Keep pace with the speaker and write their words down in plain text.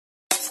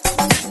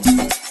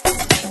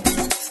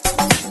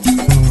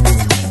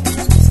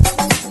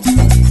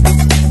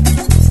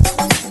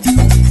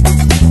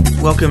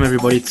Welcome,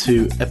 everybody,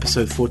 to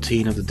episode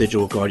 14 of the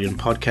Digital Guardian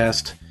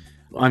podcast.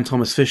 I'm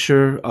Thomas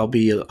Fischer. I'll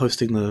be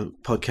hosting the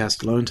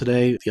podcast alone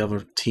today. The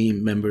other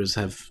team members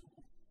have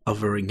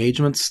other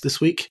engagements this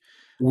week.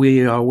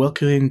 We are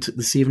welcoming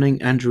this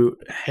evening Andrew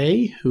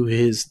Hay, who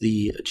is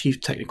the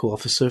Chief Technical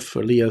Officer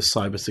for Leo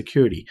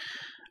Cybersecurity.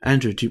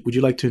 Andrew, would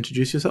you like to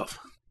introduce yourself?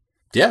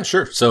 Yeah,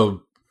 sure.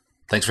 So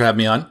thanks for having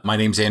me on. My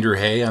name's Andrew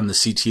Hay. I'm the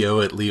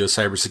CTO at Leo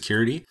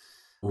Cybersecurity.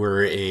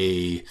 We're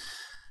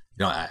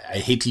I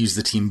hate to use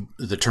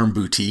the term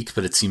boutique,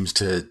 but it seems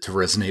to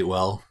resonate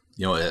well.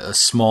 A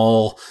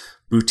small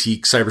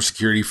boutique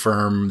cybersecurity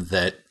firm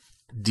that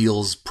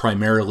deals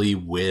primarily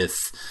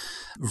with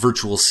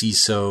virtual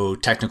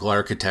CISO, technical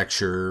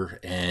architecture,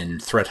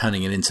 and threat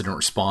hunting and incident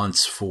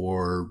response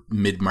for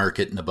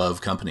mid-market and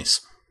above companies.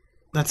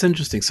 That's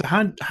interesting. So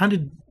how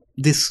did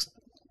this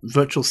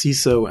virtual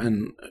CISO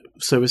and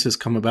services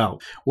come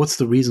about? What's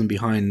the reason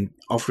behind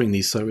offering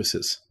these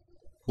services?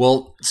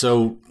 Well,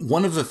 so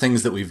one of the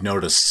things that we've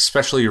noticed,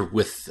 especially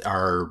with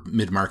our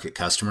mid-market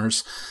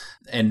customers,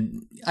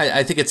 and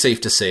I think it's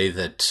safe to say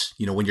that,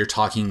 when you're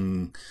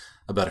talking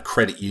about a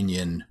credit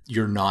union,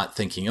 you're not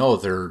thinking,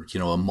 they're,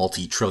 a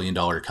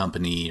multi-trillion-dollar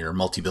company or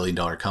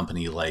multi-billion-dollar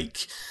company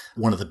like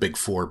one of the big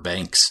four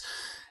banks.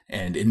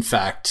 And in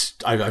fact,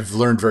 I've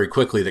learned very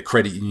quickly that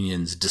credit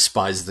unions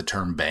despise the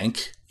term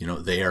bank.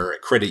 They are a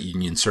credit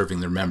union serving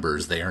their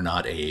members. They are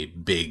not a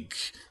big,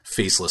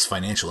 faceless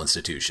financial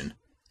institution.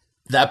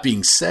 That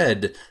being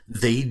said,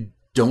 they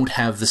don't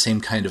have the same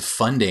kind of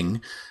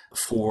funding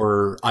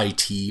for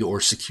IT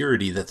or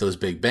security that those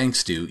big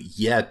banks do,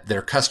 yet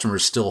their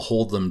customers still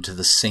hold them to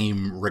the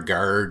same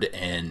regard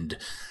and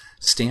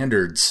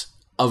standards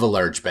of a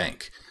large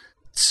bank.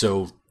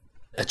 So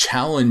a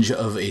challenge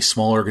of a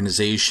small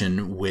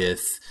organization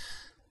with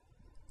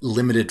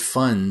limited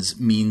funds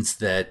means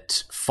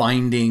that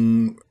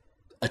finding,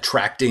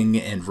 attracting,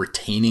 and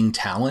retaining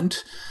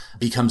talent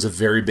becomes a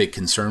very big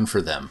concern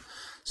for them.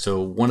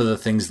 So one of the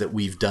things that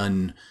we've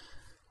done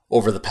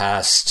over the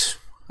past,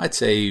 I'd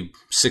say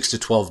 6 to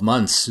 12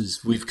 months,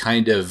 is we've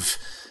kind of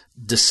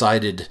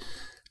decided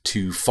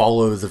to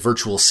follow the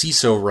virtual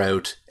CISO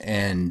route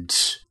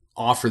and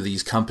offer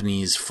these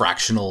companies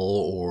fractional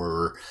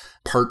or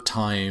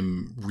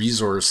part-time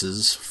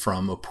resources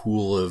from a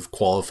pool of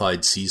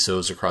qualified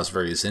CISOs across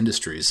various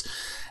industries.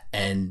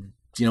 And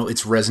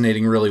it's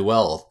resonating really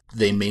well.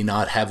 They may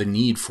not have a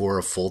need for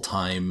a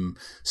full-time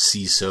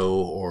CISO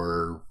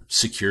or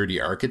security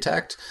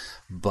architect,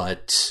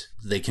 but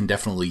they can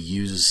definitely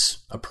use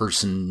a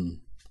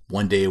person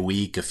one day a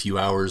week, a few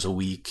hours a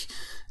week,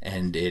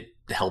 and it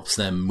helps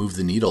them move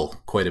the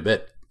needle quite a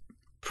bit.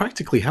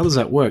 Practically, how does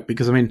that work?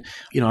 Because, I've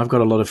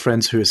got a lot of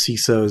friends who are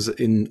CISOs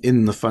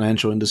in the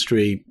financial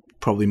industry,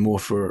 probably more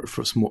for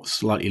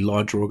slightly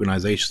larger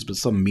organizations, but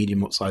some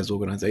medium-sized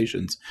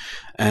organizations.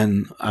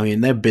 And,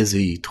 they're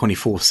busy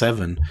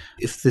 24/7.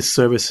 If this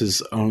service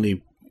is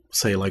only,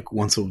 say, like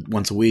once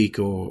a week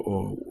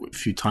or a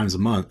few times a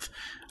month,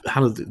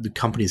 how do the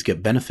companies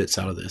get benefits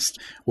out of this?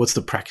 What's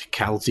the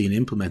practicality in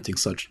implementing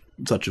such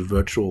a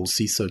virtual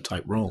CISO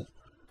type role?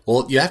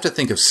 Well, you have to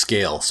think of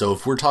scale. So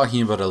if we're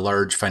talking about a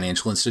large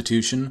financial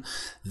institution,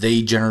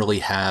 they generally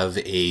have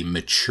a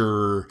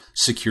mature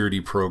security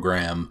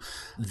program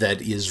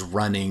that is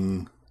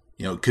running.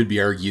 It could be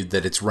argued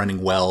that it's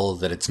running well,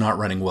 that it's not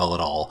running well at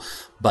all,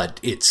 but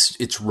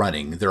it's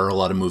running. There are a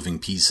lot of moving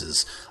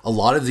pieces. A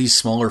lot of these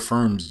smaller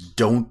firms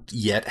don't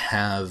yet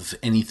have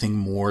anything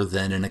more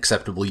than an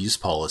acceptable use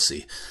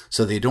policy.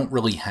 So they don't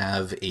really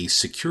have a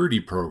security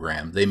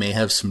program. They may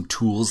have some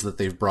tools that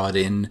they've brought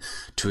in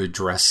to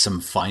address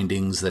some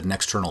findings that an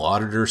external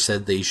auditor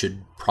said they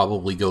should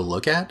probably go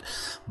look at,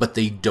 but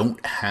they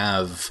don't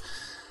have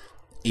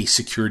a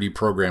security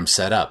program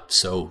set up.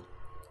 So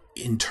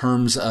in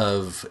terms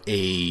of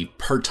a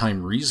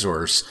part-time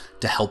resource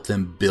to help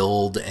them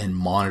build and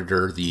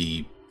monitor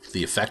the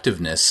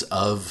effectiveness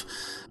of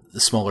the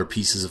smaller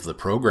pieces of the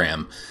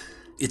program,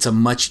 it's a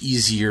much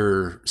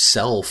easier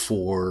sell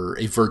for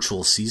a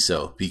virtual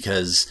CISO,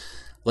 because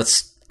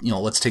let's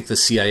take the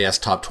CIS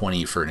top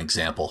 20 for an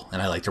example.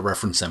 And I like to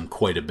reference them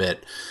quite a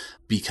bit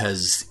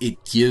because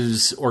it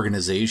gives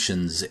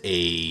organizations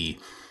a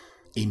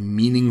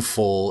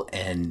meaningful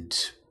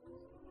and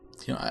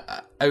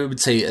I would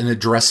say an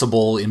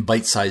addressable in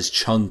bite-sized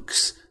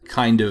chunks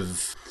kind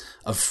of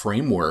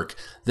framework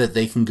that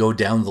they can go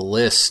down the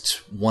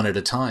list one at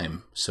a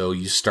time. So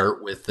you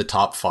start with the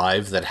top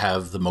 5 that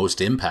have the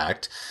most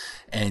impact,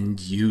 and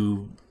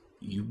you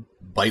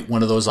bite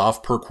one of those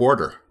off per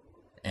quarter.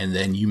 And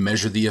then you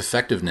measure the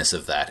effectiveness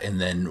of that.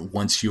 And then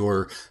once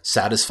you're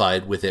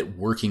satisfied with it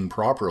working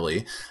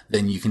properly,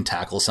 then you can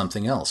tackle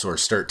something else or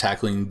start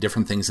tackling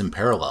different things in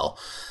parallel.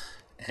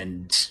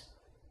 And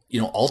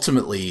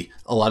ultimately,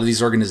 a lot of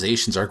these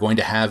organizations are going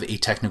to have a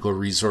technical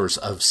resource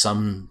of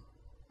some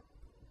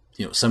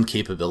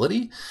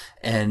capability,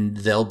 and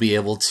they'll be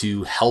able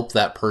to help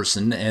that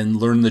person and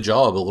learn the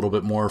job a little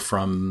bit more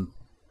from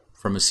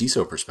from a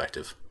CISO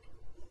perspective.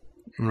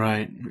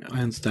 Right.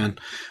 I understand.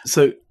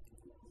 So,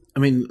 I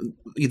mean,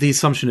 the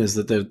assumption is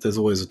that there's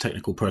always a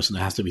technical person.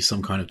 There has to be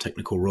some kind of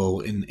technical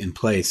role in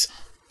place.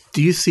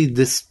 Do you see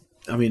this,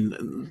 I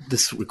mean,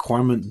 this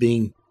requirement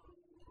being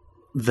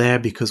there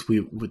because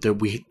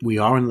we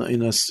are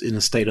in a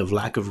state of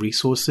lack of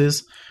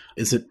resources?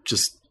 Is it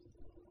just,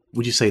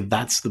 would you say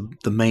that's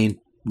the main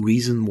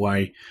reason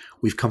why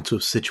we've come to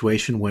a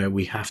situation where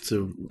we have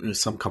to,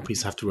 some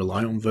companies have to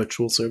rely on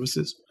virtual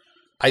services?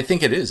 I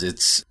think it is.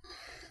 It's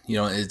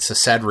a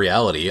sad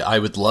reality. I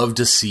would love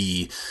to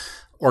see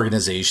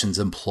organizations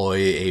employ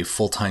a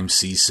full-time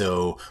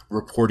CISO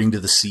reporting to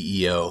the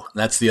CEO.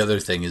 That's the other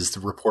thing, is the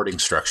reporting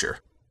structure.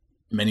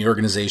 Many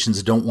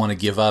organizations don't want to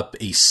give up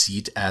a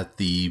seat at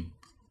the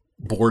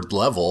board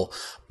level,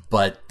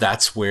 but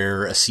that's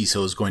where a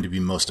CISO is going to be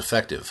most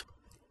effective.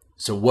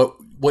 So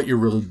what you're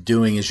really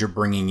doing is you're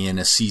bringing in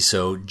a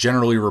CISO,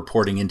 generally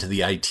reporting into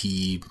the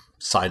IT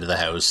side of the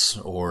house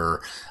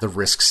or the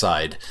risk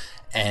side,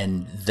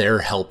 and they're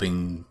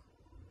helping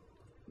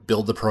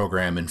build the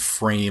program and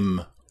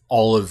frame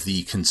all of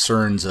the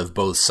concerns of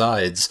both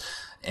sides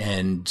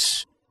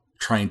and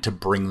trying to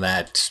bring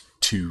that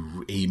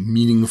to a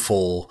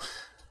meaningful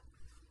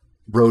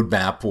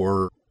roadmap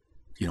or,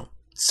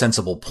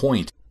 sensible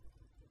point.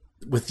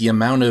 With the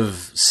amount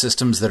of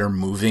systems that are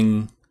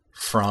moving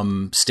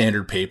from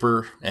standard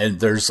paper, and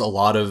there's a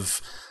lot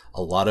of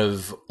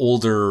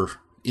older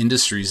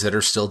industries that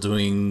are still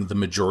doing the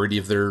majority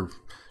of their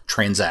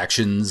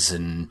transactions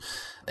and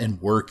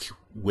work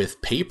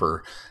with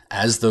paper.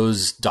 As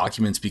those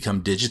documents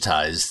become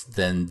digitized,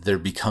 then there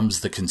becomes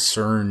the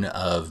concern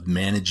of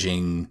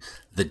managing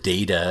the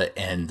data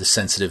and the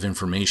sensitive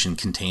information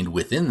contained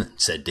within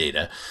said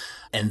data.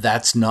 And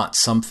that's not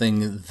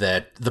something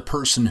that the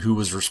person who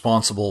was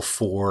responsible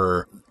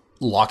for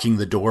locking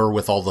the door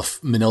with all the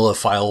manila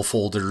file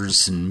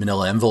folders and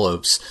manila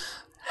envelopes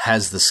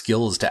has the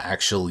skills to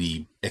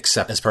actually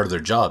accept as part of their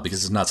job,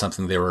 because it's not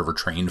something they were ever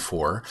trained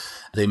for.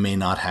 They may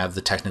not have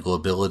the technical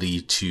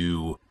ability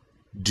to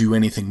do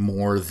anything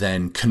more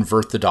than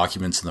convert the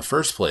documents in the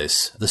first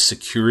place. The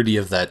security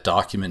of that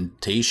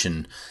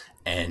documentation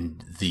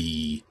and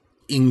the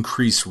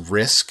increased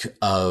risk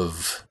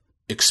of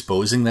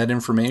exposing that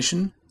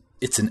information,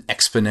 it's an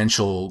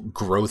exponential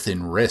growth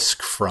in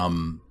risk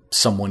from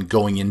someone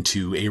going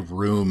into a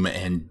room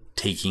and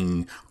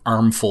taking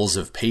armfuls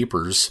of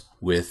papers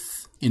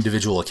with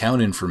individual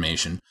account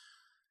information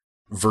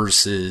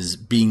versus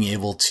being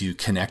able to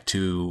connect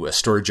to a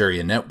storage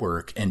area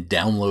network and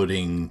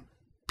downloading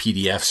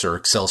PDFs or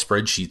Excel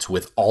spreadsheets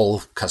with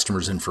all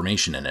customers'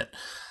 information in it.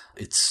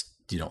 It's,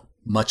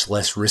 much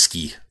less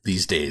risky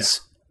these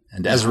days. Yeah.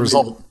 And as a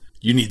result,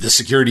 you need the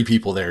security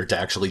people there to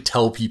actually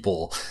tell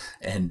people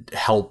and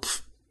help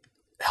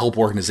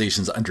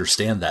organizations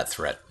understand that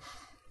threat.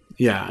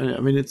 Yeah,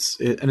 I mean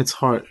it's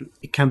hard.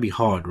 It can be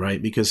hard,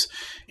 right? Because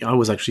I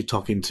was actually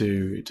talking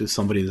to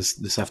somebody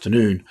this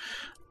afternoon.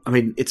 I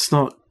mean, it's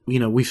not,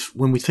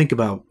 when we think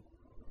about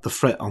the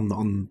threat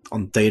on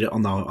data,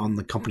 on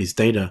the company's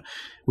data,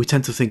 we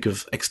tend to think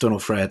of external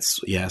threats,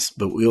 yes,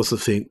 but we also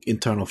think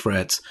internal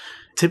threats.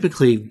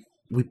 Typically,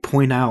 we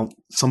point out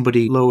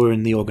somebody lower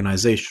in the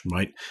organization,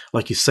 right?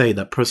 Like you say,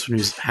 that person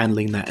who's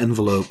handling that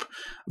envelope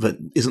that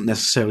isn't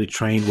necessarily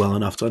trained well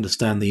enough to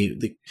understand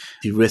the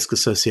risk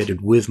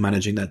associated with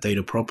managing that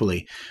data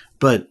properly.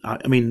 But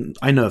I mean,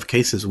 I know of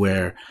cases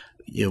where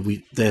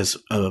there's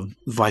a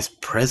vice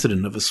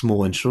president of a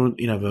small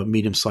insurance, of a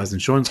medium-sized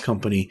insurance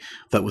company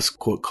that was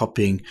caught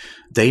copying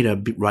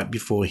data right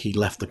before he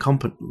left the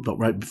company, but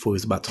right before he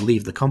was about to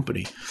leave the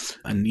company,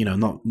 and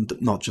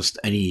not just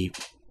any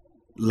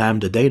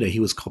Lambda data. He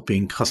was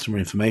copying customer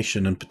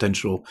information and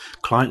potential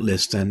client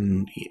list,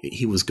 and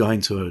he was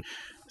going to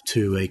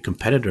a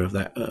competitor of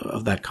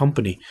that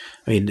company.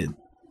 I mean,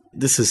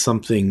 this is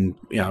something.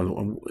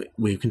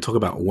 We can talk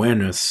about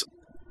awareness.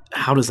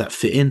 How does that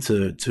fit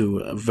into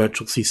a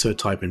virtual CISO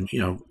type and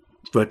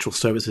virtual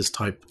services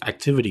type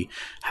activity?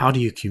 How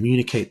do you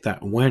communicate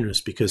that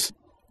awareness? Because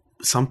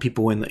some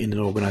people in an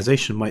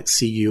organization might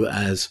see you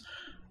as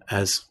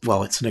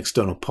well, it's an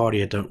external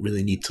party, I don't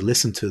really need to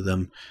listen to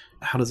them.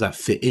 How does that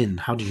fit in?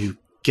 How do you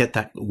get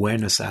that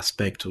awareness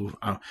aspect,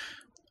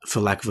 for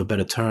lack of a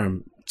better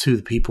term, to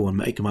the people and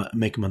make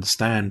them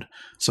understand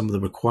some of the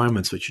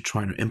requirements that you're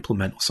trying to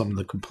implement, or some of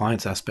the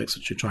compliance aspects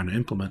that you're trying to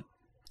implement?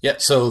 Yeah,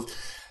 so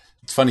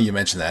it's funny you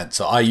mentioned that.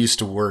 So I used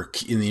to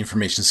work in the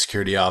information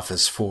security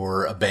office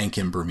for a bank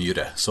in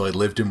Bermuda. So I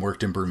lived and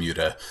worked in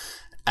Bermuda.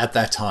 At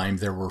that time,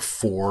 there were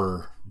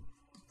four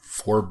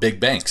big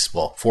banks.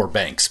 Well, 4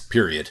 banks,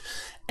 period.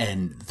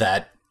 And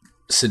that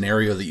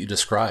scenario that you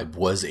described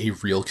was a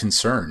real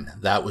concern.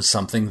 That was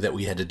something that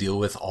we had to deal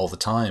with all the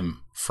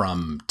time,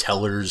 from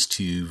tellers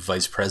to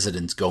vice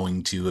presidents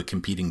going to a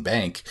competing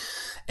bank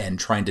and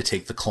trying to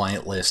take the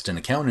client list and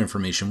account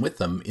information with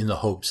them in the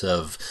hopes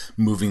of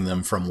moving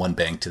them from one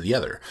bank to the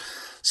other.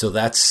 So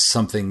that's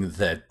something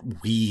that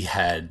we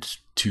had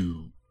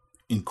to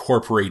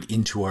incorporate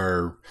into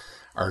our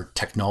our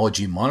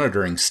technology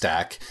monitoring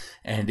stack,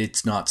 and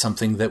it's not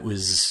something that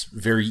was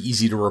very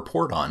easy to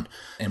report on.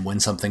 And when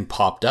something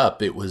popped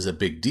up, it was a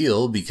big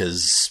deal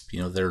because,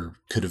 there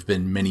could have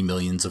been many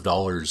millions of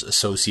dollars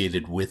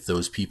associated with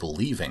those people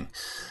leaving.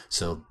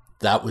 So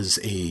that was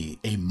a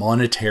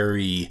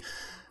monetary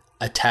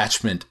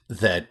attachment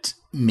that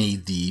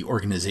made the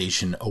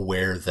organization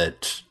aware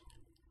that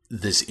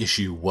this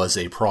issue was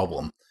a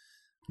problem.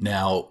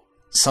 Now,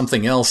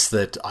 something else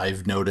that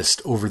I've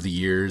noticed over the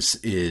years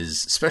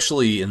is,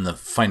 especially in the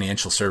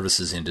financial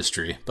services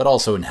industry, but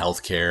also in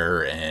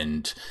healthcare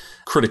and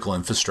critical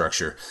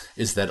infrastructure,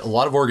 is that a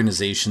lot of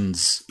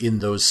organizations in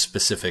those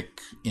specific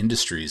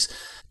industries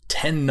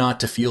tend not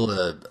to feel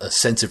a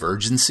sense of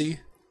urgency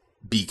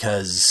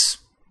because,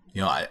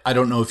 I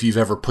don't know if you've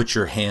ever put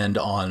your hand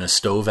on a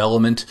stove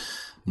element.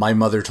 My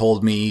mother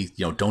told me,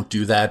 don't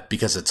do that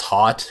because it's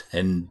hot.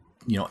 And,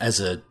 as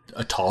a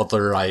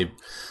toddler, I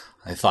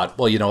thought,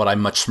 well, you know what,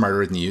 I'm much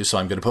smarter than you, so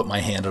I'm going to put my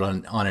hand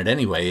on it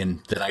anyway. And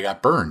then I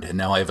got burned. And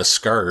now I have a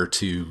scar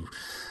to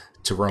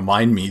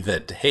remind me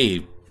that,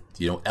 hey,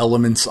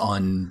 elements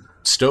on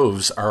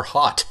stoves are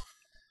hot.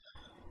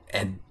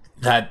 And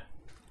that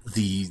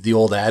the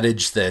old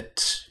adage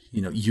that,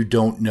 you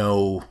don't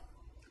know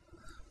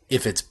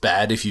if it's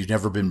bad if you've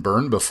never been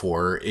burned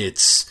before,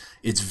 it's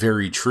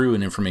very true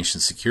in information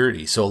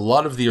security. So a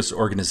lot of these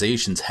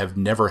organizations have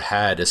never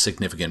had a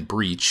significant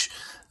breach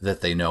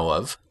that they know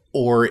of.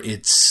 Or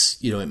it's,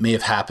 it may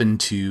have happened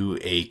to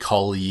a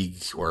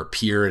colleague or a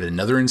peer at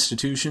another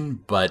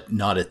institution, but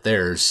not at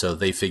theirs, so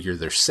they figure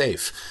they're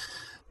safe.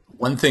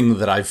 One thing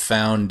that I've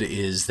found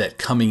is that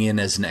coming in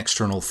as an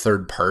external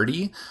third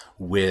party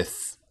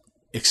with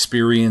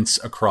experience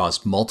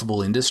across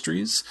multiple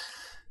industries,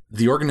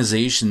 the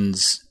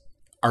organizations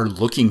are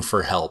looking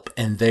for help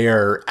and they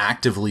are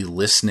actively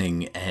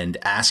listening and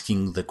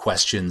asking the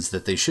questions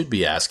that they should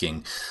be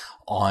asking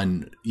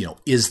on,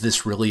 is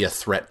this really a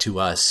threat to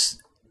us?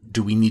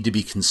 Do we need to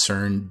be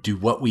concerned? Do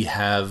what we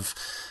have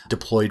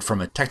deployed from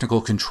a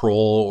technical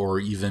control or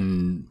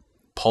even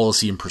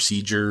policy and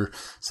procedure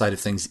side of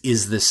things,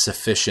 is this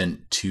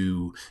sufficient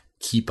to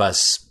keep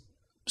us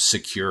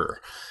secure?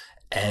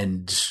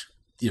 And,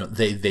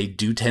 they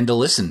do tend to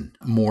listen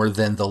more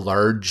than the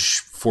large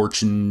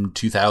Fortune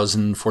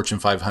 2000, Fortune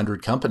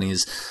 500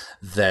 companies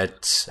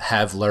that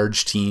have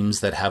large teams,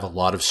 that have a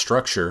lot of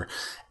structure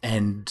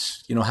and,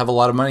 have a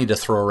lot of money to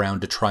throw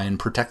around to try and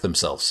protect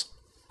themselves.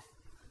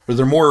 Or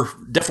they're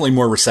definitely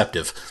more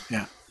receptive.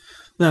 Yeah.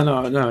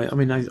 No. I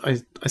mean,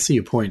 I see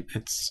your point.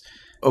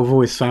 I've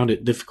always found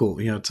it difficult,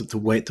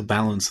 to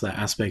balance that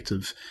aspect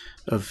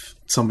of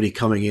somebody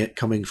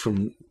coming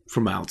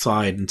from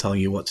outside and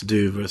telling you what to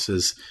do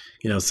versus,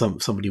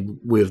 somebody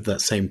with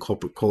that same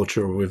corporate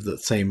culture or with the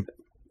same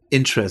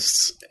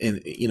interests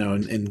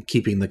in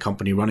keeping the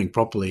company running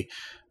properly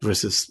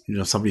versus,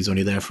 somebody's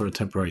only there for a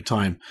temporary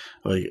time.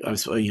 I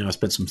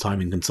spent some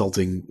time in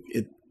consulting.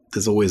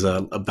 There's always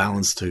a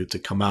balance to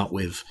come out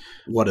with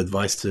what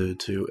advice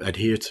to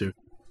adhere to.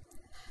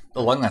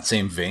 Along that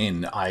same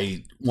vein,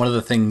 one of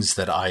the things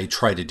that I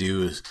try to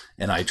do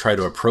and I try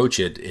to approach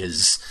it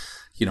is,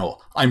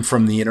 I'm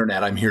from the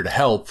internet, I'm here to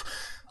help.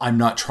 I'm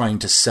not trying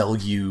to sell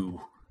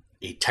you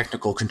a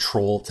technical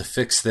control to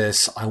fix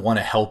this. I want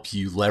to help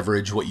you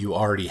leverage what you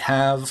already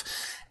have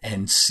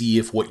and see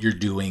if what you're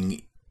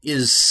doing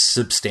is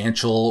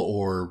substantial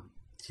or,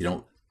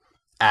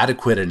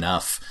 adequate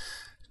enough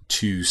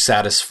to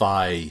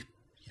satisfy,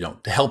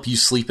 to help you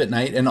sleep at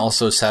night and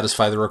also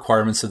satisfy the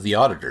requirements of the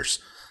auditors.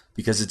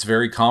 Because it's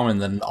very common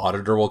that an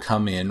auditor will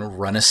come in,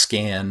 run a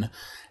scan,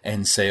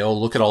 and say, oh,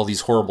 look at all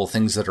these horrible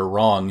things that are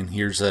wrong, and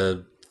here's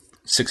a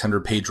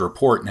 600-page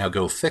report, now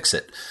go fix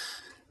it.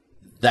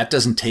 That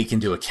doesn't take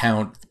into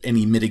account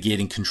any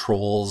mitigating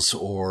controls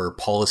or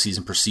policies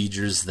and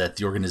procedures that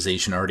the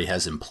organization already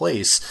has in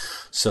place.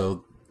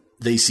 So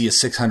they see a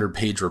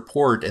 600-page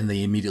report and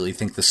they immediately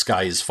think the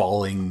sky is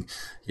falling,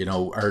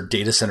 our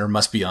data center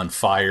must be on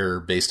fire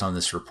based on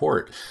this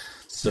report.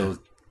 So,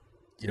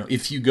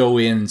 if you go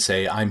in and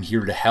say, I'm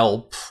here to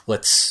help,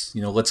 let's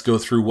go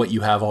through what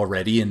you have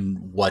already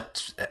and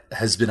what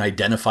has been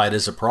identified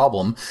as a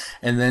problem,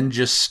 and then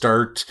just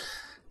start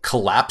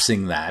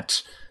collapsing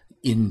that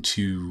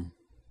into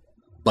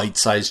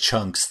bite-sized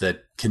chunks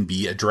that can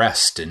be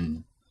addressed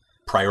and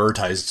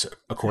prioritized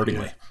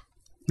accordingly.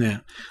 Yeah.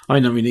 I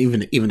mean,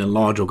 even in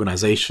large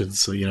organizations,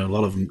 so,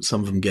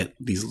 some of them get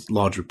these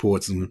large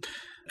reports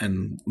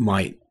and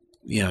might,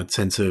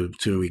 tend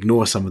to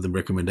ignore some of the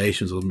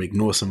recommendations or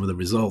ignore some of the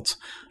results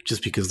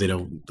just because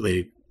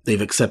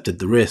they've accepted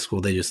the risk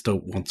or they just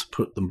don't want to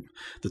put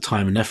the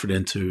time and effort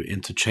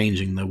into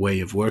changing their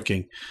way of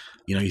working.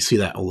 You see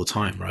that all the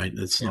time, right?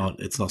 It's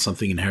not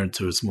something inherent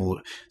to a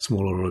smaller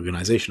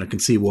organization. I can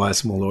see why a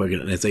smaller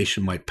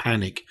organization might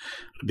panic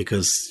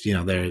because,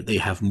 they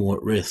have more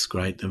at risk,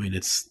 right? I mean,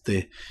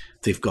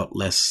 they've got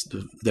less,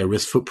 their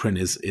risk footprint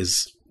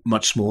is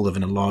much smaller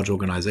than a large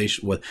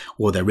organization,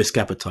 or their risk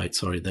appetite,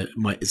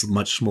 is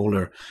much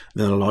smaller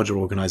than a larger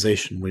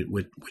organization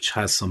which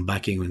has some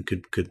backing and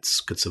could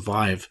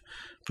survive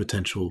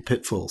potential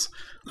pitfalls.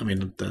 I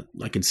mean, that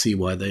I can see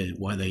why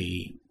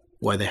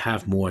they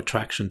have more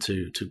attraction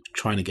to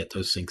trying to get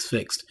those things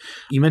fixed.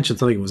 You mentioned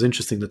something that was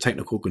interesting, the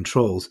technical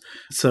controls.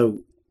 So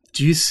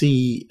do you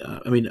see,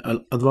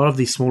 a lot of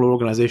these smaller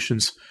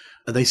organizations,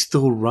 are they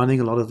still running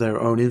a lot of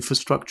their own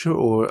infrastructure,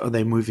 or are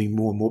they moving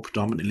more and more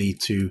predominantly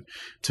to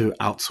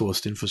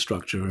outsourced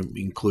infrastructure,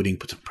 including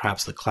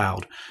perhaps the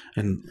cloud?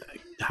 And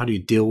how do you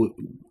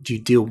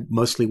deal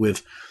mostly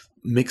with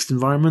mixed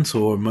environments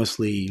or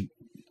mostly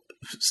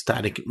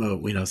static,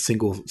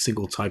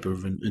 single type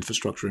of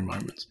infrastructure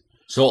environments?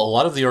 So a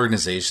lot of the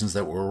organizations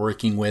that we're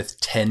working with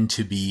tend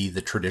to be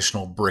the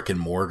traditional brick and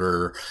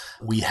mortar.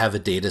 We have a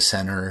data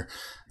center.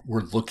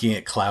 We're looking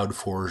at cloud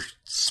for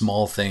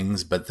small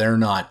things, but they're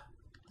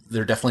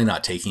definitely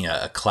not taking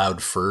a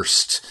cloud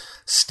first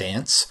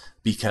stance,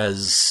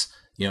 because,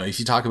 if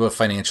you talk about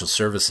financial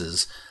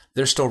services,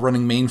 they're still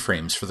running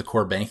mainframes for the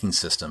core banking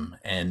system.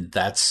 And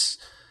that's,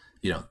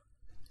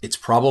 it's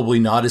probably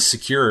not as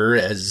secure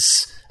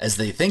as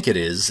they think it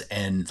is.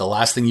 And the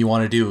last thing you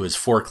want to do is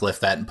forklift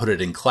that and put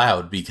it in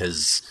cloud,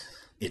 because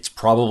it's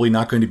probably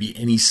not going to be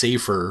any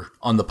safer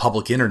on the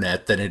public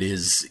internet than it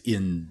is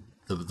in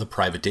the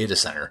private data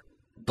center.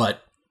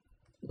 But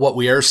what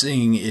we are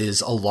seeing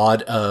is a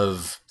lot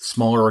of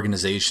smaller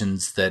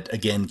organizations that,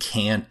 again,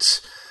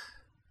 can't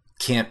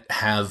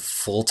have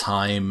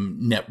full-time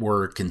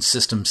network and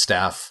system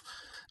staff.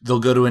 They'll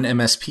go to an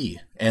MSP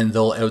and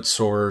they'll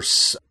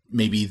outsource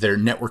maybe their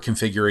network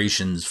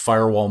configurations,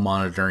 firewall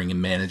monitoring,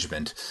 and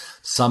management.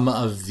 Some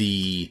of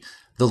the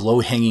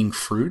low-hanging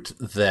fruit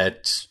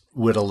that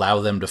would allow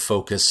them to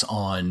focus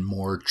on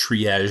more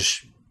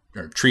triage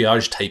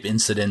type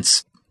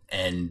incidents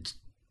and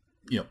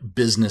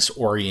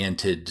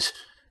business-oriented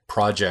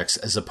projects,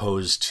 as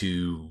opposed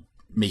to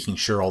making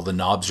sure all the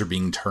knobs are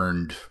being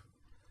turned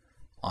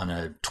on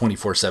a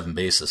 24/7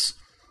 basis.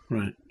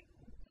 Right.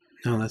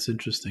 No, that's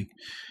interesting.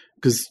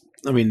 Because,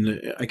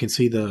 I can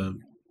see the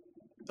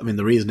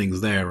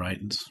reasoning's there,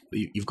 right?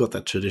 You've got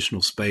that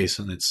traditional space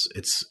and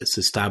it's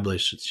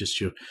established. It's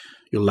just you're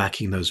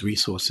lacking those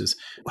resources.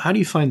 How do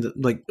you find that?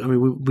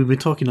 We've been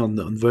talking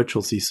on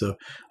virtual CISO.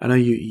 I know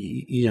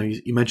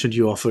you mentioned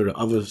you offer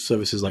other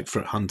services like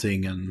threat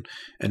hunting and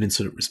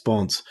incident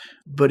response.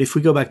 But if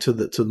we go back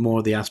to more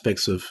of the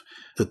aspects of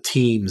the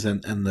teams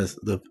and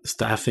the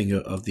staffing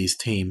of these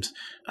teams,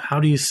 how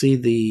do you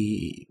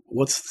see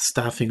what's the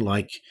staffing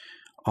like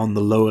on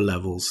the lower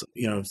levels?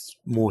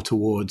 More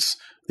towards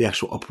the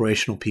actual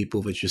operational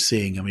people that you're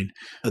seeing.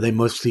 Are they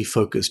mostly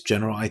focused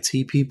general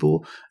IT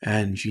people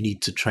and you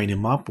need to train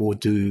them up, or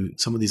do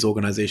some of these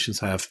organizations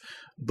have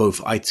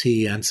both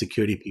IT and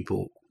security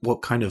people?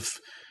 What kind of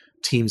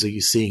teams are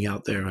you seeing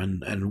out there,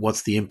 and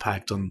what's the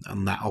impact on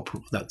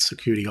that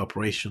security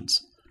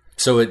operations?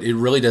 So it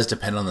really does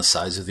depend on the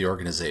size of the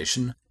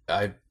organization.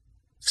 I've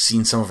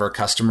seen some of our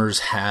customers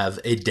have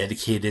a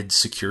dedicated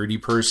security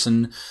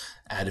person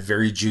at a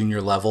very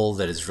junior level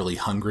that is really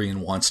hungry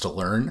and wants to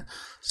learn.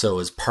 So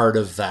as part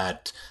of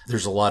that,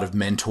 there's a lot of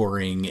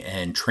mentoring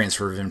and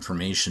transfer of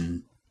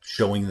information,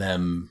 showing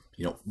them,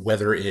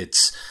 whether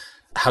it's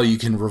how you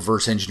can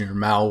reverse engineer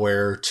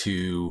malware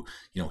to,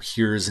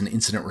 here's an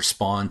incident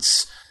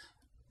response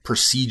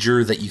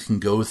procedure that you can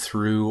go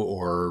through,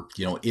 or,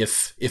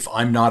 if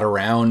I'm not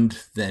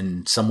around,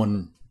 then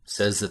someone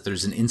says that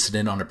there's an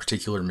incident on a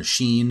particular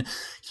machine,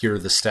 here are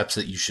the steps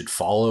that you should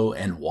follow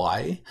and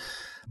why.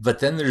 But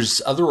then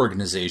there's other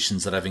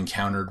organizations that I've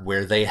encountered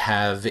where they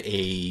have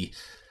a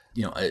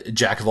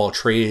jack of all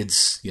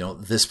trades.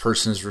 This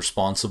person is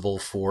responsible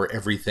for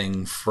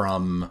everything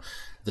from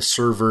the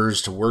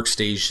servers to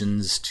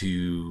workstations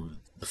to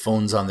the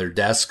phones on their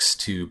desks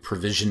to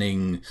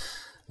provisioning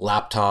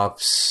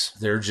laptops.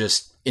 They're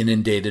just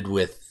inundated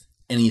with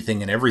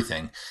anything and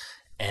everything.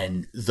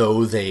 And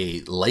though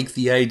they like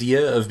the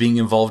idea of being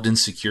involved in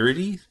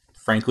security,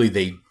 frankly,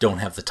 they don't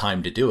have the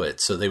time to do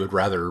it. So they would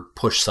rather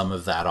push some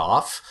of that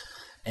off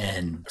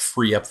and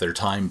free up their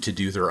time to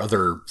do their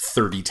other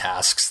 30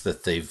 tasks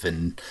that they've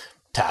been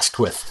tasked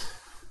with.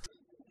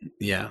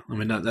 Yeah,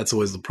 that's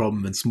always the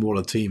problem in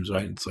smaller teams,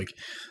 right? It's like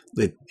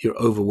you're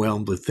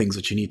overwhelmed with things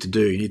that you need to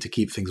do. You need to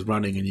keep things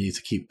running, and you need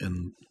to keep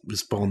and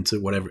respond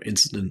to whatever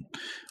incident.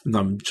 And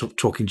I'm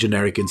talking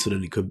generic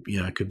incident. It could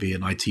be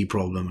an IT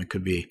problem. It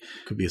could be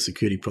a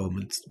security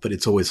problem. But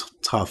it's always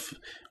tough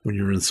when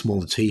you're in a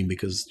smaller team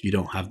because you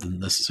don't have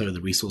necessarily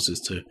the resources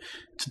to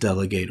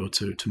delegate or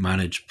to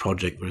manage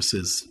project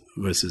versus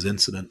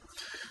incident.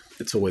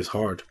 It's always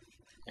hard.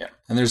 Yeah,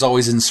 and there's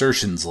always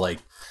insertions like,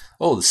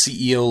 oh, the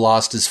CEO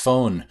lost his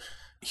phone.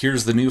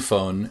 Here's the new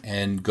phone,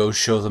 and go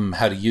show them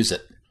how to use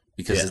it,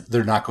 because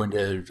they're not going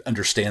to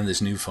understand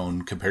this new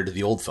phone compared to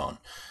the old phone,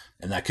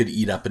 and that could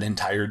eat up an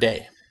entire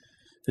day.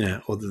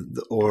 Yeah, or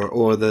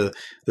the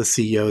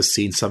CEO's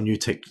seen some new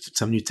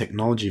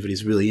technology that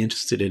he's really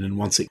interested in and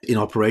wants it in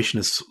operation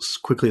as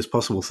quickly as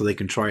possible so they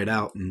can try it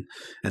out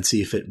and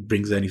see if it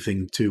brings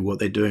anything to what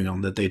they're doing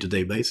on the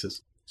day-to-day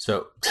basis.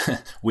 So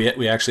we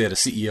actually had a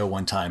CEO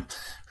one time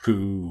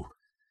who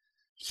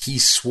he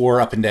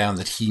swore up and down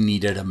that he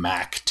needed a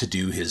Mac to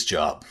do his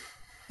job.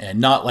 and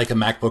not like a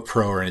MacBook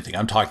Pro or anything.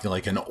 I'm talking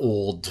like an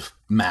old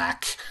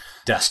Mac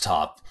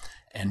desktop.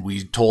 And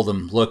we told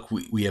him, look,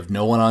 we have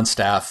no one on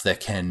staff that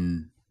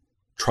can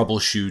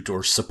troubleshoot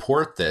or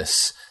support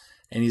this.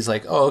 And he's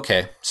like, oh,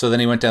 okay. So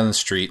then he went down the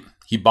street,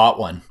 he bought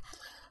one,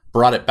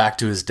 brought it back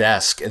to his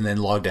desk, and then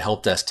logged a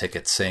help desk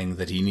ticket saying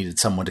that he needed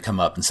someone to come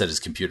up and set his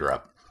computer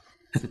up.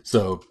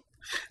 So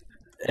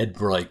and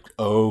we're like,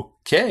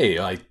 okay,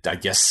 I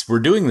guess we're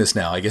doing this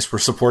now. I guess we're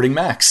supporting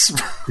Macs.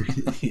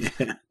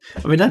 Yeah.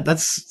 I mean,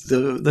 that's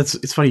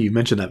it's funny you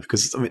mentioned that,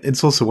 because I mean,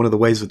 it's also one of the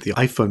ways that the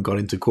iPhone got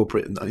into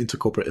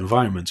corporate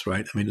environments,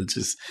 right? I mean, it's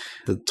just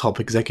the top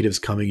executives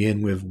coming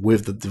in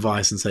with the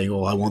device and saying,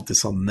 "Oh, I want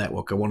this on the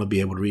network. I want to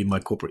be able to read my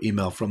corporate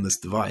email from this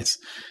device."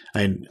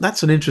 And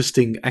that's an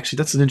interesting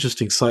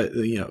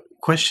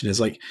question. Is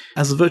like,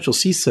 as a virtual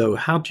CISO,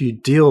 how do you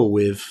deal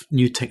with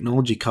new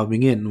technology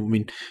coming in? I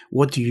mean,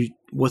 what's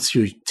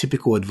your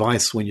typical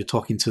advice when you're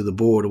talking to the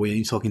board, or when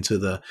you're talking to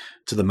the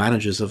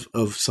managers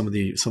of some of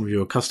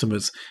your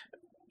customers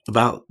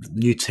about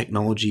new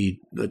technology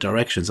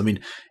directions? I mean,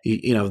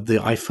 the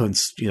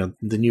iPhones,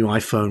 the new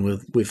iPhone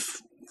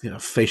with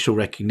facial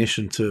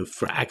recognition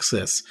for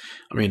access.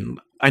 I mean,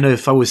 I know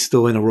if I was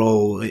still in a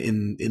role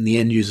in the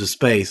end user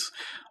space,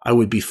 I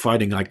would be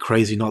fighting like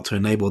crazy not to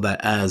enable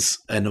that as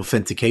an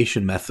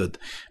authentication method,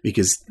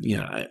 because,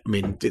 I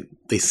mean,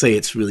 they say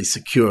it's really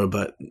secure,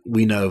 but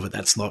we know that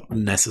that's not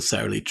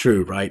necessarily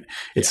true, right?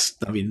 It's,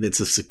 I mean, it's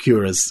as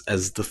secure as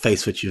the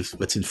face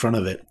what's in front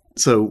of it.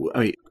 So, I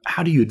mean,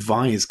 how do you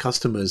advise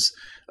customers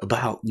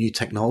about new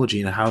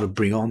technology and how to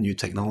bring on new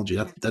technology?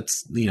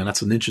 That's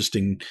an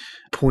interesting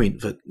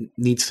point that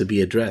needs to be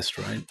addressed,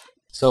 right?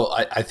 So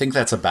I think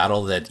that's a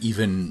battle that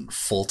even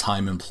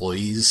full-time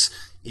employees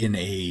in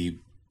a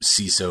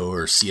CISO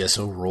or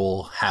CSO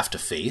role have to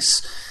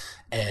face.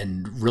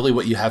 And really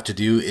what you have to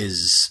do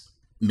is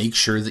make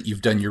sure that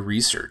you've done your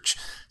research.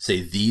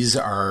 Say, these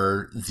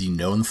are the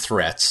known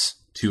threats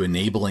to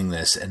enabling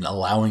this and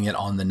allowing it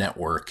on the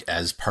network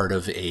as part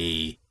of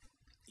a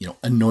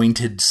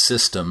anointed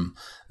system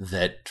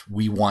that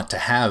we want to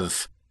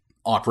have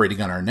operating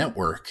on our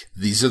network.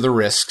 These are the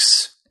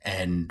risks,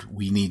 and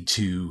we need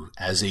to,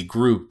 as a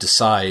group,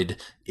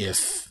 decide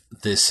if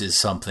this is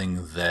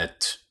something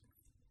that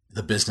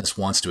the business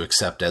wants to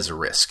accept as a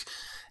risk.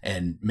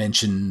 And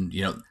mention,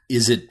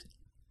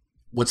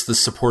 what's the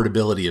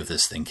supportability of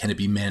this thing? Can it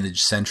be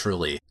managed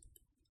centrally?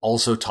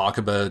 Also talk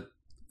about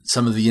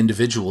some of the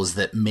individuals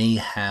that may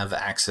have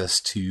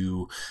access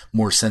to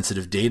more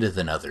sensitive data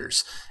than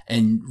others.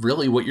 And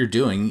really what you're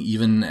doing,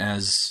 even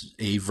as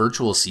a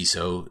virtual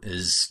CISO,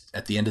 is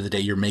at the end of the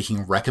day, you're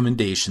making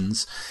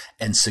recommendations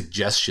and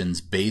suggestions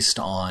based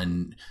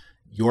on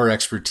your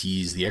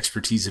expertise, the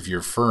expertise of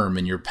your firm,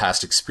 and your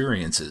past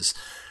experiences.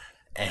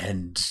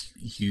 And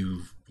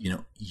you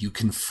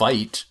can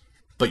fight,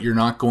 but you're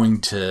not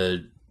going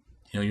to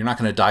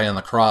die on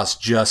the cross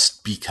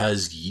just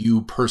because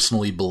you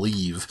personally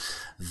believe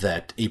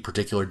that a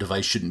particular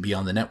device shouldn't be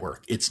on the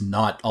network. It's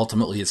not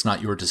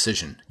your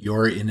decision.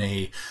 You're in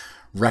a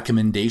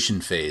recommendation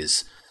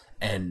phase.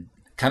 And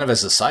kind of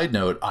as a side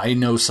note, I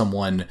know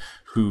someone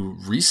who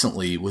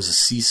recently was a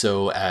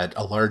CISO at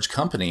a large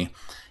company,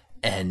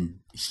 and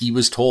he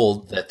was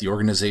told that the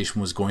organization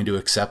was going to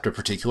accept a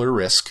particular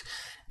risk,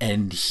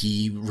 and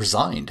he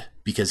resigned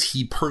because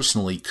he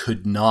personally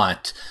could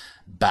not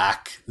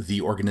back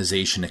the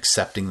organization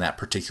accepting that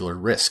particular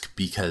risk,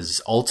 because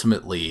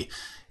ultimately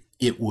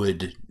it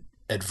would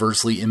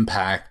adversely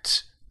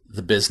impact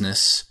the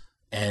business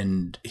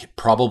and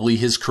probably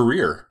his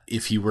career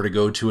if he were to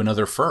go to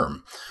another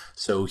firm.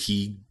 So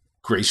he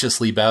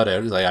graciously bowed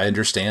out. He's like, I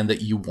understand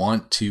that you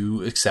want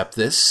to accept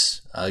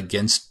this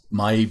against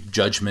my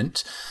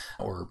judgment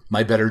or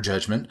my better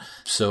judgment.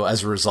 So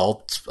as a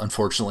result,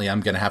 unfortunately,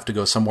 I'm going to have to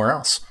go somewhere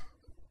else.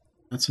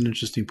 That's an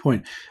interesting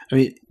point. I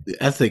mean,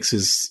 ethics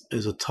is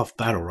a tough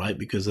battle, right?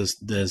 Because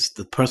there's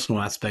the personal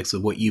aspects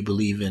of what you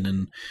believe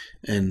in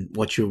and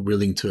what you're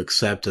willing to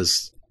accept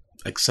as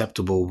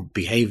acceptable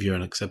behavior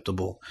and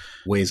acceptable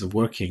ways of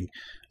working,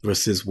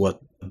 versus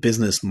what a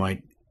business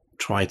might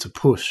try to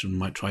push and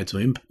might try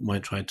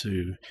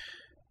to.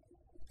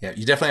 Yeah,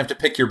 you definitely have to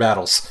pick your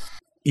battles.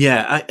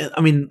 Yeah,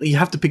 I mean, you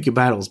have to pick your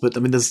battles, but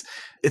I mean,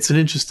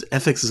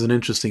 ethics is an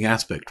interesting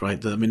aspect,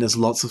 right? I mean, there's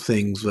lots of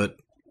things that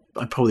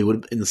I probably would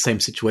have, in the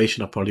same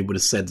situation, I probably would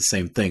have said the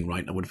same thing,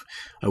 right? I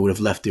would have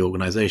left the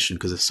organization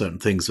because there's certain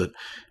things that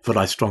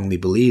I strongly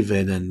believe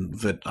in and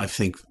that I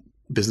think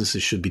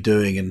businesses should be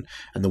doing and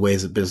the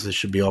ways that businesses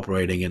should be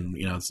operating, and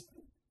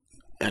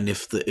and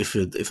if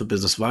a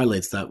business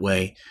violates that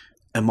way,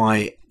 am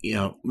I,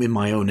 in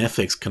my own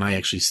ethics, can I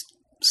actually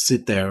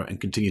sit there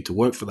and continue to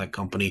work for that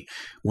company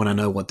when I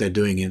know what they're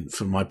doing and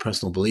from my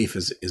personal belief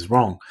is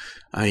wrong?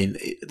 I mean,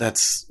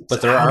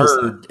 but there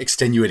are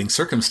extenuating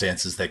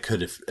circumstances that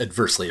could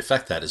adversely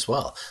affect that as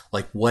well.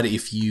 Like, what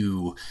if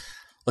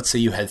let's say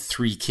you had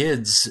 3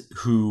 kids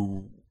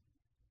who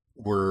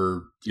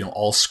were,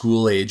 all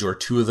school age, or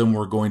 2 of them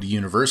were going to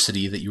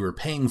university that you were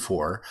paying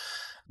for.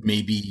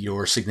 Maybe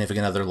your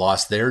significant other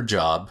lost their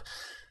job.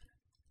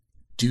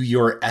 Do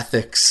your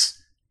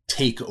ethics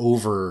take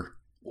over,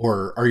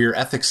 or are your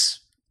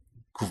ethics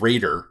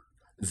greater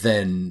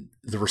than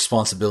the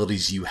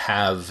responsibilities you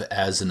have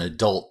as an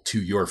adult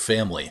to your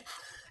family?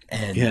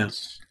 Yeah. And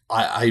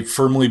I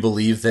firmly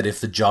believe that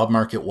if the job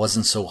market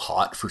wasn't so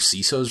hot for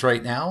CISOs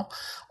right now,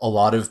 a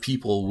lot of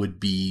people would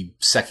be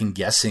second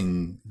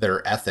guessing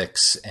their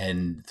ethics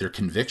and their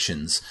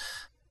convictions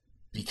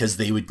because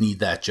they would need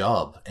that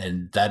job.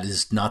 And that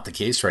is not the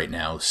case right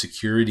now.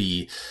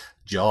 Security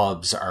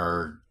jobs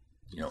are,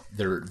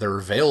 they're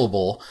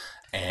available.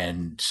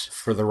 And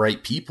for the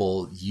right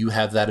people, you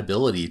have that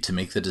ability to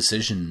make the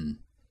decision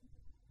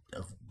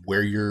of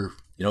where you're,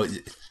 Where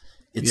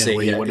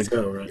you want to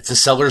go, right? it's a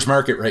seller's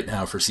market right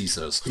now for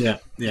CISOs.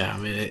 Yeah. I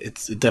mean,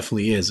 it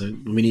definitely is. I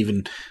mean,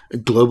 even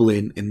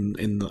globally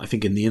in I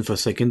think in the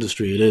infosec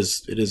industry, it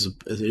is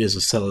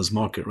a seller's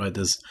market, right?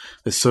 There's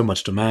so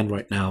much demand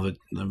right now that,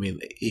 I mean,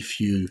 if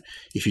you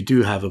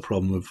do have a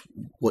problem with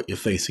what you're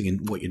facing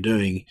and what you're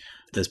doing,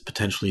 there's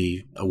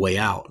potentially a way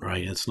out,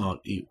 right?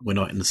 We're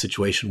not in the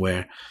situation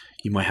where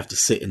you might have to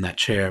sit in that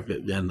chair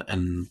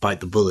and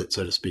bite the bullet,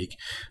 so to speak.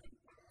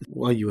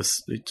 While you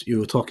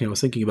were talking, I was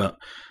thinking about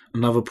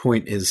another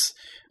point is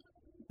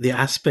the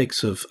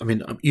aspects of, I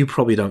mean, you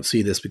probably don't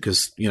see this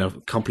because,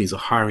 companies are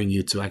hiring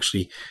you to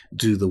actually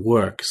do the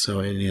work. So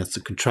it's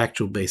a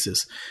contractual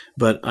basis.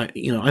 But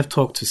I've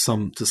talked to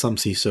some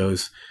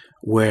CISOs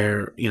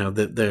where,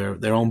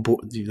 they're on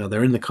board,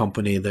 they're in the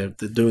company, they're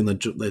doing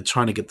they're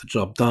trying to get the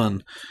job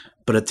done.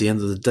 But at the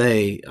end of the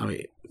day, I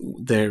mean,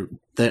 they're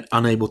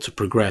unable to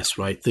progress,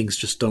 right? Things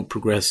just don't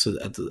progress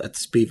at the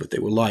speed that they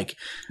would like.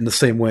 In the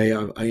same way,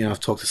 I've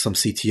talked to some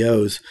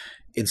CTOs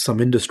in some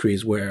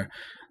industries where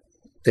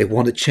they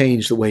want to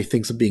change the way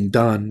things are being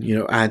done,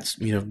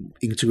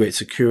 integrate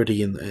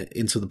security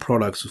into the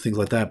products or things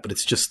like that, but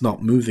it's just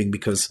not moving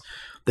because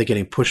they're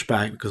getting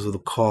pushback because of the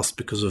cost,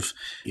 because of,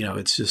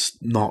 it's just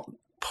not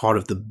part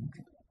of the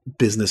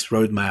business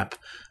roadmap.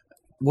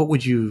 What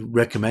would you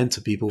recommend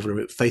to people who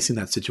are facing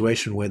that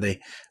situation where they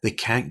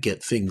can't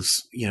get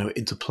things,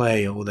 into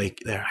play, or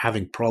they're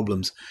having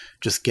problems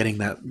just getting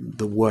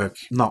the work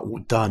not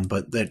done,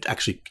 but they're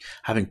actually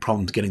having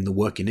problems getting the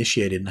work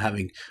initiated and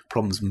having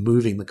problems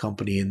moving the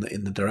company in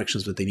the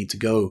directions that they need to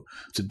go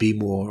to be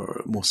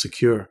more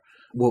secure?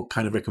 What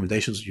kind of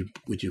recommendations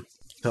would you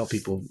tell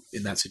people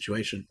in that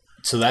situation?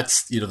 So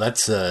that's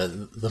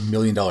the $1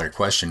 million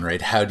question,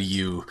 right? How do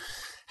you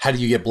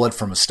get blood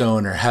from a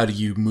stone, or how do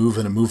you move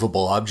an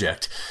immovable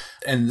object?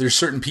 And there's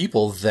certain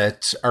people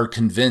that are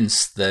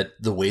convinced that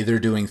the way they're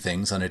doing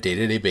things on a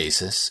day-to-day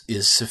basis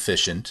is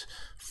sufficient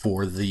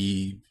for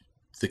the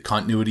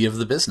continuity of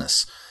the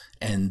business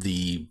and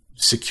the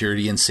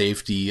security and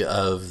safety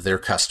of their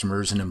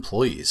customers and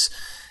employees.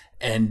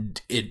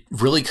 And it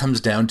really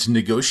comes down to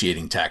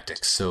negotiating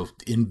tactics. So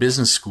in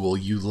business school,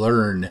 you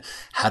learn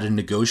how to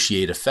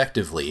negotiate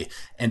effectively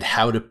and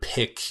how to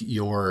pick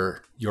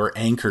your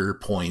anchor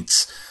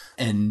points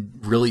and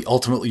really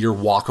ultimately your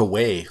walk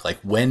away. Like,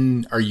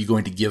 when are you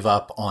going to give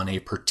up on a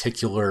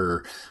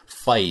particular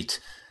fight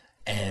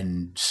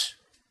and,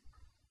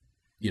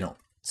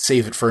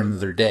 save it for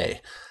another day?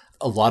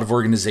 A lot of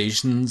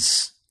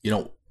organizations,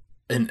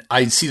 and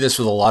I see this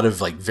with a lot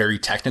of like very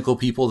technical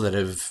people that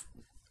have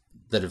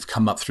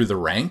come up through the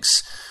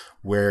ranks,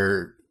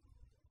 where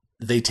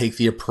they take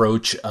the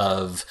approach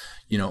of,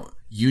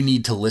 you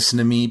need to listen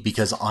to me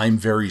because I'm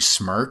very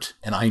smart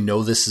and I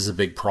know this is a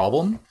big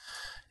problem.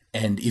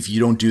 And if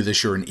you don't do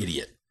this, you're an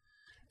idiot.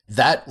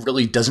 That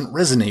really doesn't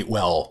resonate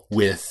well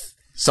with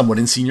someone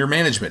in senior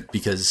management,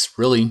 because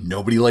really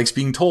nobody likes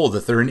being told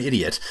that they're an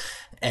idiot.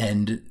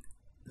 And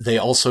they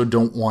also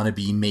don't want to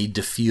be made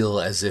to feel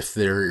as if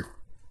they're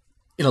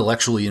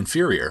intellectually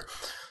inferior.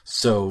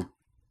 So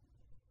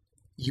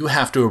you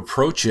have to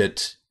approach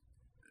it.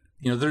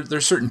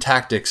 There's certain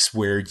tactics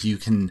where you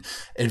can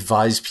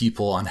advise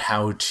people on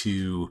how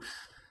to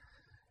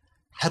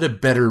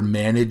better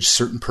manage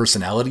certain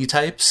personality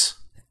types,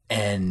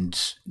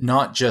 and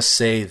not just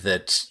say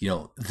that,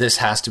 this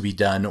has to be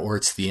done or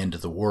it's the end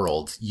of the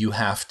world. You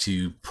have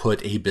to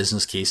put a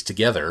business case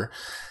together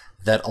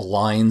that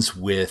aligns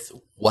with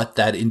what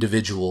that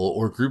individual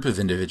or group of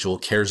individual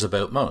cares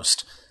about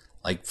most.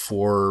 Like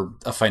for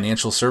a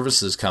financial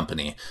services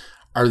company,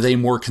 are they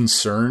more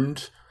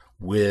concerned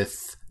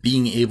with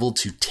being able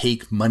to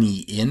take money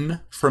in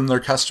from their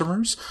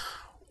customers?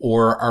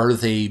 Or are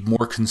they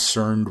more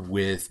concerned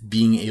with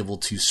being able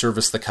to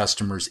service the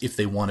customers if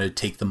they want to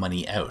take the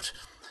money out?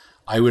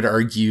 I would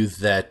argue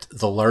that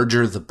the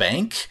larger the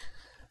bank,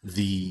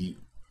 the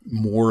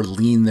more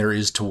lean there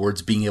is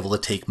towards being able to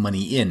take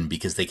money in,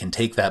 because they can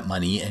take that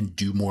money and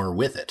do more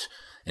with it.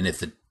 And if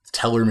the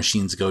teller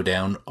machines go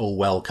down, oh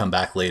well, come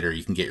back later,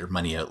 you can get your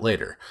money out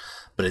later.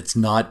 But it's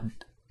not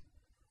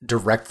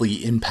directly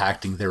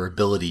impacting their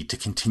ability to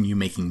continue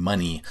making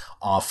money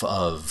off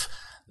of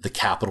the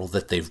capital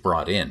that they've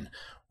brought in.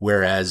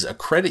 Whereas a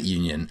credit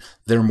union,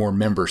 they're more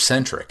member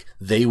centric.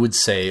 They would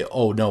say,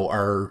 oh no,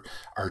 our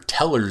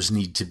tellers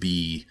need to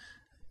be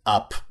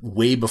up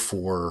way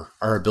before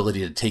our ability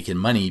to take in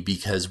money,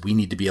 because we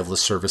need to be able to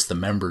service the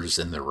members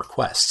and their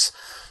requests.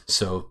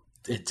 So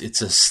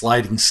it's a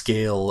sliding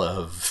scale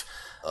of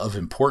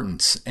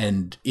importance.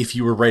 And if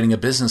you were writing a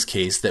business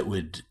case that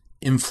would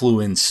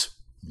influence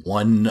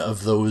one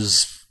of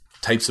those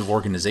types of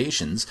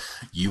organizations,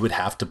 you would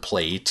have to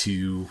play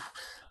to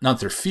not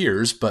their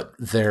fears, but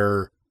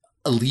their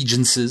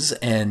allegiances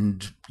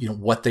and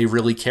what they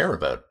really care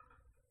about.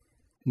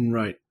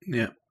 Right.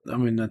 Yeah. I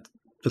mean,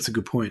 that's a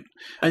good point.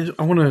 I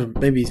want to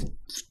maybe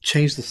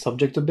change the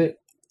subject a bit.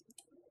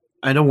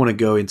 I don't want to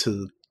go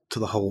into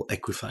the whole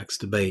Equifax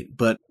debate,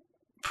 but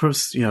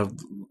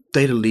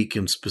data leak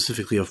and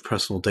specifically of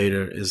personal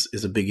data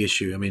is a big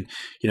issue. I mean,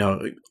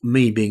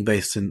 me being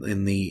based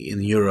in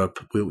Europe,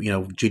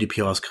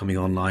 GDPR is coming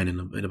online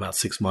in about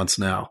 6 months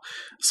now.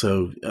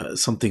 So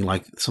something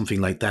like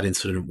that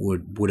incident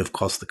would have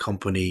cost the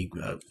company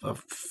a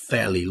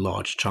fairly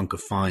large chunk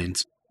of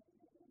fines.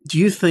 Do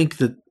you think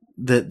that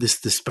this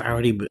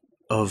disparity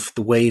of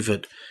the way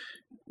that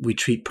we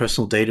treat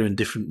personal data in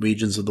different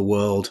regions of the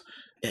world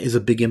is a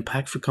big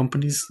impact for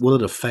companies? Will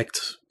it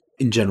affect,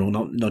 in general,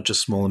 not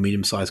just small and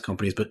medium-sized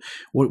companies, but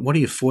what are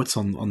your thoughts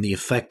on the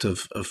effect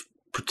of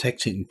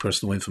protecting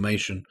personal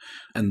information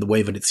and the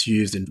way that it's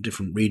used in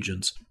different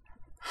regions?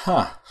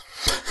 Huh.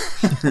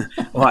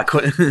 Well,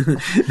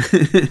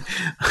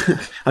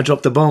 I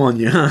dropped the bomb on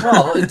you.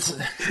 Well,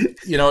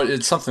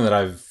 it's something that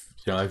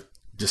I've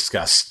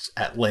discussed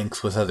at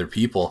length with other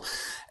people,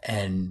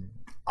 and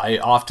I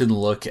often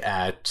look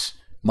at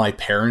my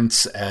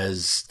parents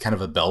as kind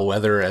of a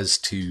bellwether as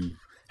to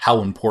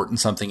how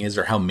important something is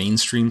or how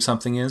mainstream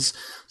something is.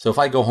 So if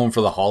I go home for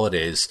the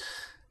holidays,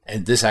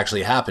 and this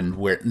actually happened,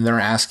 where they're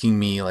asking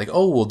me like,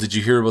 "Oh, well, did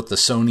you hear about the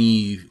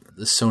Sony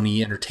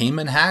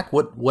Entertainment hack?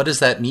 What does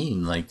that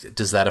mean? Like,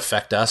 does that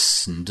affect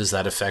us, and does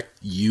that affect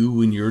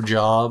you and your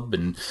job?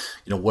 And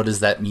what does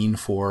that mean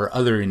for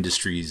other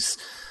industries?"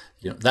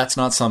 That's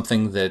not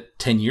something that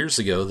 10 years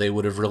ago they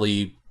would have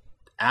really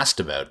asked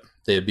about.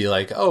 They'd be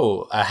like,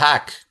 "Oh, a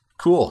hack.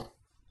 Cool.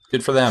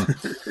 Good for them."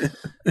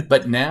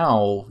 But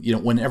now,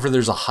 whenever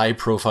there's a high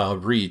profile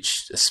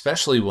breach,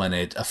 especially when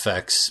it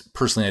affects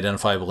personally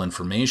identifiable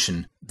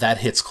information, that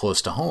hits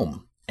close to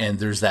home. And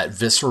there's that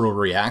visceral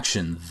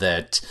reaction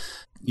that,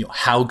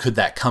 how could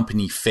that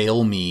company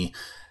fail me?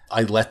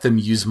 I let them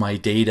use my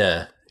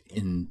data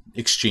in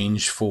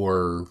exchange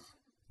for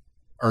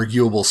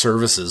arguable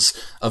services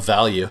of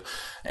value.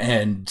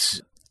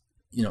 And,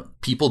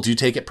 people do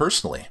take it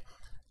personally.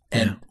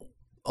 And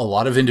a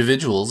lot of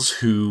individuals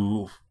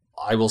who,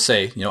 I will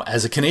say,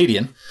 as a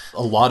Canadian,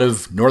 a lot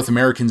of North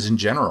Americans in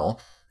general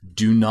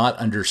do not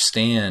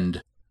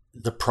understand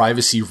the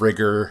privacy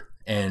rigor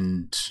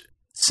and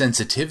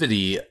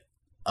sensitivity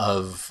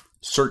of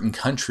certain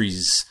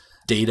countries'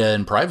 data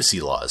and privacy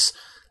laws.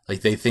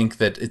 Like, they think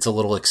that it's a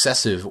little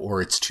excessive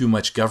or it's too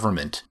much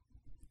government.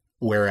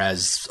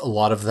 Whereas a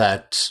lot of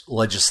that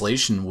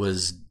legislation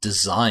was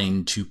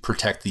designed to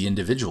protect the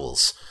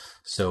individuals.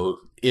 So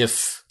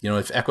if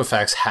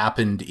Equifax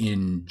happened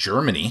in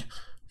Germany,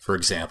 for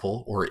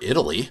example, or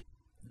Italy,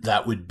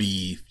 that would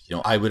be,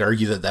 I would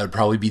argue that would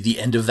probably be the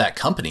end of that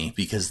company,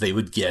 because they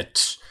would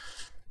get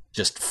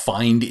just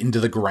fined into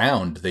the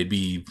ground. They'd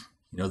be,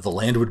 the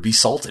land would be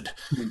salted.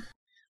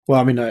 Well,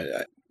 I mean,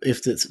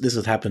 if this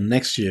had happened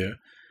next year,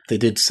 they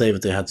did say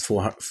that they had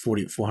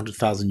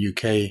 400,000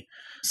 UK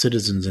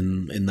citizens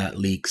in that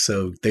leak,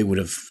 so they would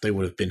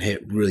have been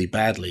hit really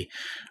badly.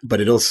 But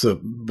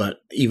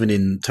even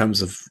in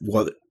terms of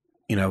what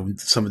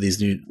some of these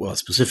new, well,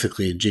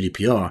 specifically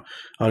GDPR,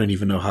 I don't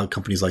even know how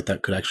companies like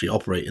that could actually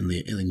operate in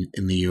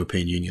the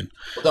European Union.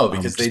 No,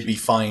 because they'd be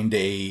fined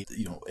a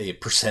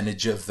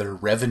percentage of their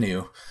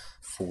revenue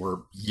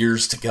for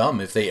years to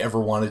come if they ever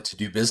wanted to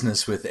do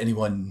business with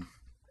anyone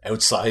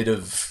outside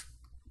of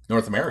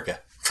North America.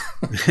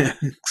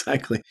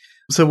 Exactly.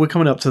 So we're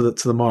coming up to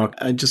the mark.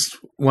 Just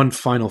one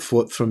final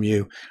thought from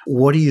you.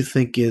 What do you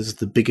think is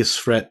the biggest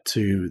threat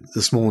to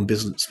the small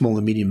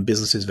and medium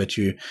businesses that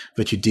you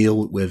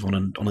deal with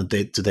on a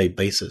day-to-day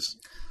basis?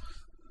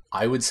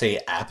 I would say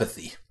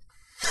apathy.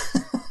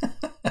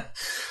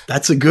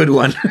 That's a good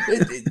one.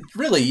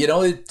 Really,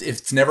 if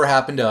it's never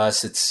happened to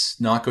us, it's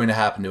not going to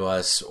happen to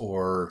us,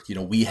 or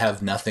we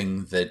have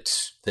nothing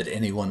that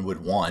anyone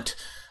would want.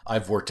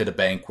 I've worked at a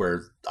bank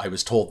where I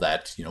was told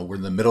that, we're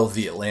in the middle of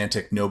the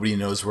Atlantic, nobody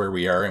knows where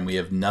we are, and we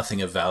have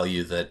nothing of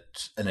value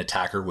that an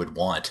attacker would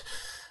want,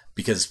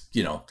 because,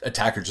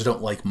 attackers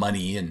don't like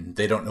money and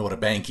they don't know what a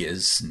bank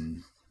is.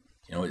 And,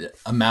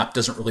 a map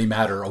doesn't really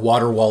matter. A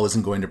water wall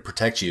isn't going to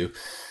protect you,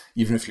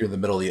 even if you're in the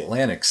middle of the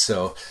Atlantic.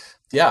 So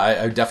yeah,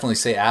 I would definitely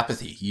say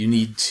apathy. You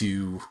need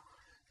to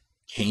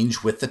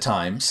change with the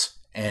times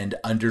and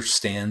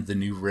understand the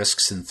new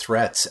risks and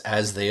threats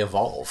as they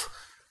evolve.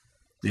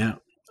 Yeah,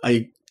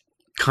 I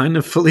kind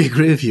of fully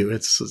agree with you.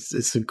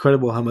 It's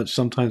incredible how much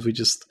sometimes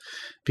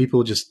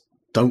people just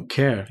don't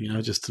care,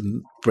 just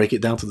to break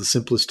it down to the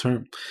simplest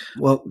term.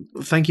 Well,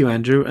 thank you,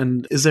 Andrew.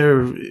 And is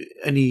there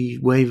any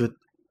way that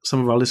some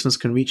of our listeners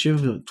can reach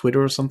you,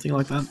 Twitter or something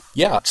like that?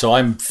 Yeah, so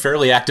I'm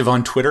fairly active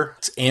on Twitter.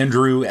 It's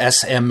Andrew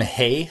SM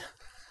Hay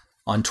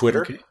on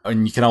Twitter. Okay.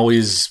 And you can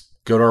always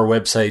go to our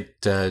website,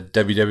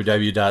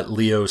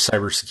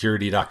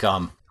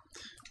 www.leocybersecurity.com,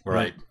 where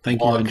I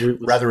Thank you, Andrew.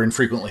 rather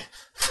infrequently.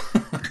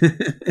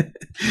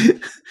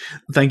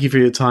 Thank you for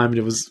your time.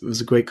 It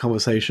was a great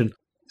conversation.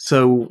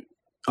 So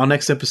our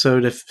next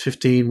episode,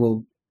 F15,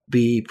 will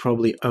be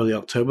probably early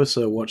October.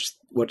 So watch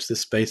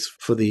this space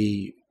for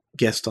the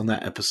guest on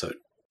that episode.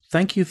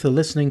 Thank you for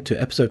listening to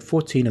episode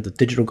 14 of the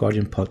Digital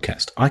Guardian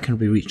podcast. I can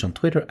be reached on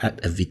Twitter at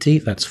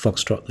FVT, that's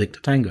Foxtrot Victor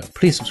Tango.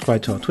 Please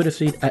subscribe to our Twitter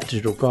feed at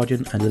Digital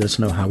Guardian and let us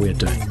know how we are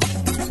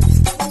doing.